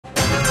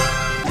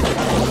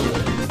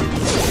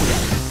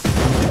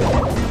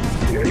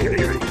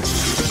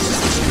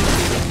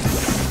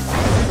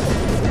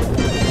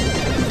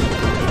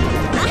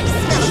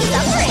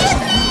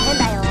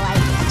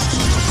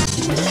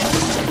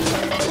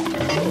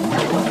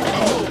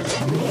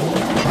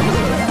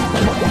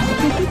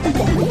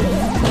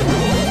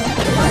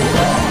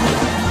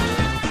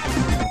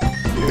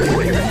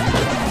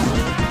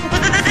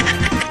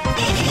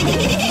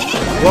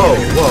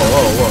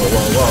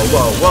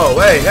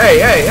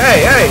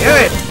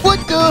Hey! What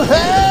the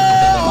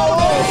hell?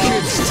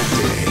 Kids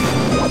today.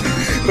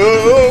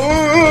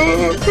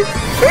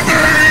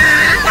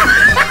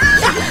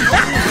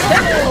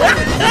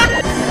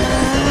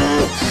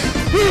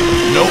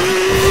 Nope.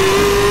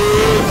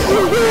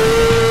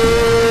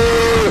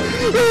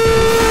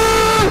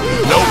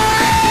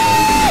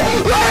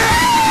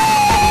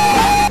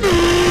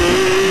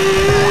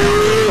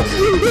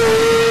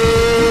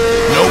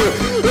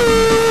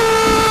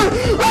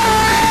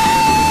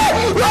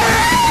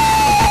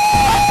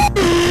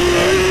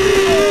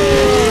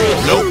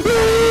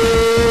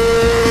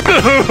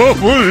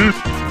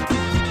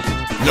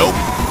 Nope.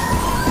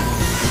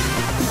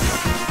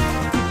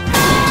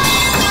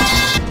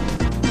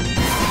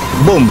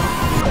 Boom.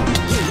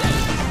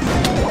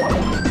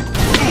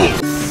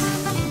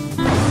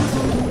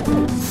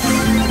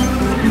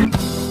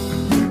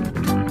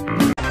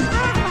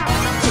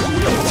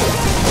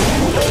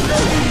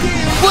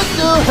 What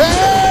the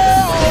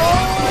hell? Oh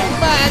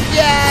my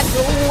God,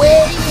 no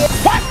way.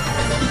 What?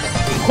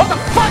 What the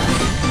fuck?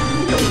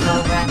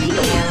 Programming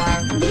error.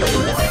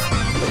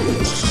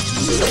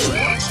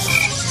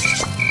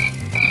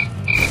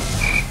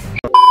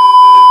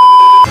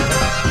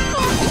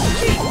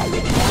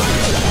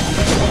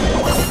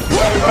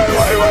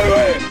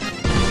 Wait.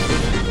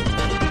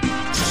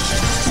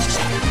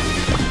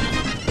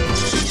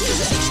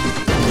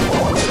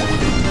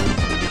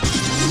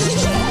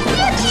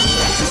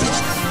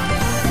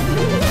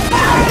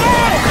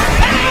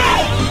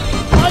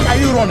 Why are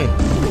you running?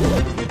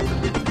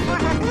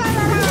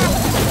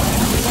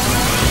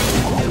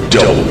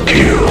 Double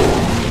kill.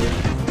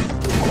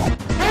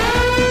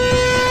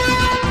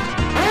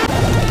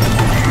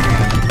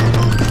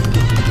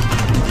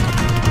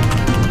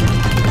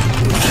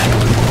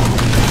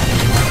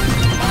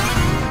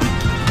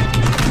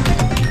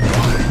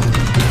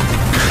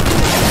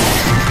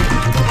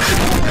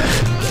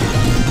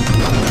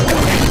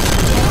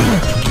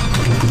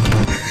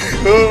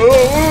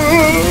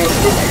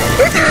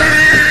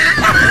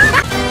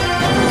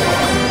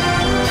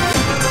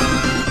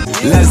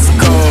 Let's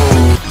go.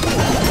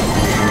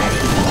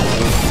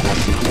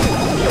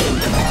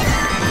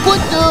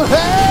 What the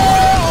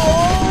hell?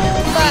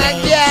 Oh my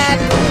God,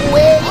 no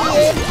way.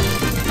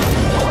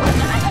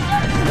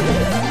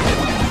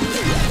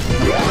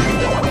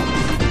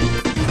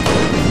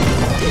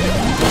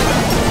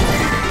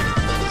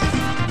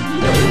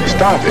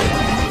 Stop it.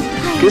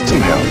 Get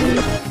some help.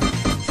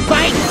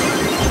 Fight!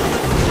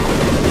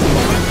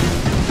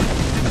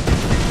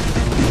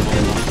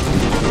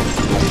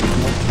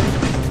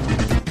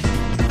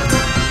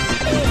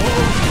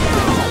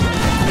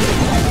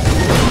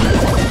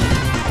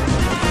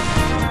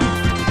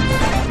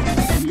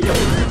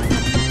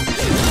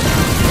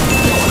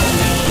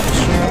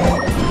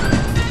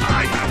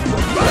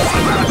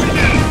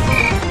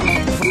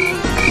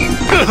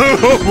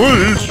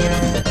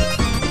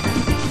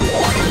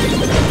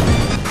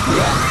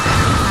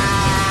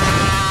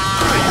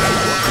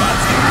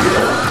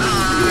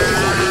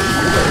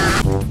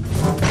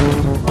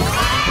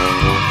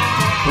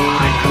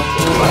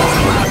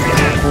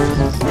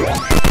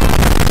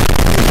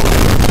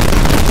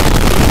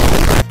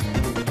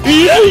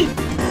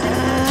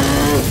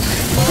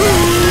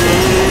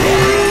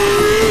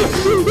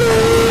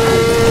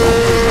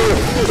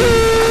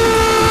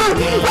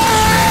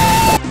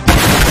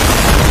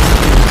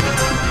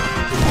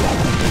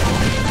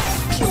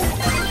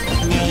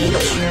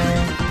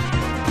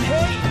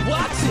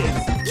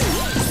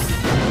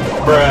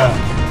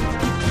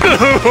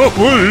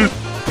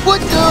 What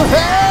the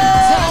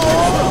hell?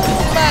 Oh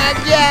my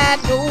God,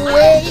 no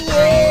way.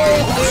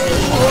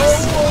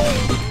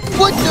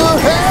 What the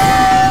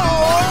hell?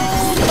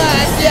 Oh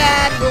my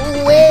God, no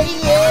way.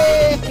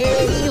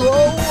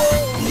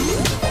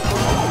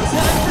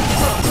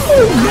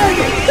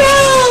 Oh,